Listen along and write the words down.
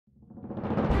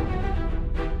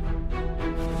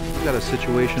We've got a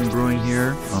situation brewing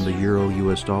here on the Euro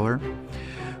US dollar.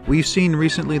 We've seen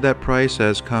recently that price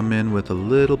has come in with a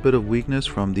little bit of weakness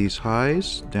from these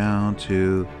highs down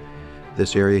to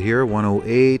this area here,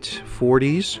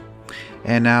 108.40s,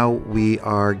 and now we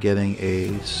are getting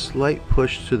a slight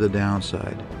push to the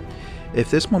downside. If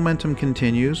this momentum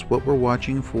continues, what we're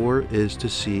watching for is to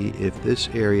see if this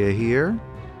area here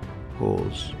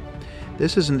holds.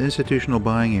 This is an institutional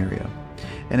buying area,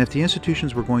 and if the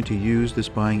institutions were going to use this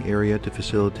buying area to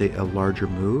facilitate a larger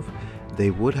move,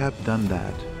 they would have done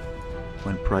that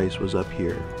when price was up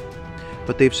here.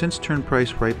 But they've since turned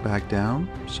price right back down,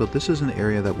 so this is an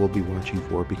area that we'll be watching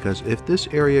for, because if this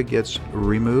area gets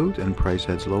removed and price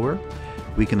heads lower,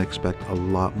 we can expect a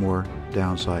lot more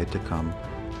downside to come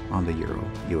on the Euro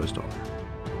US dollar.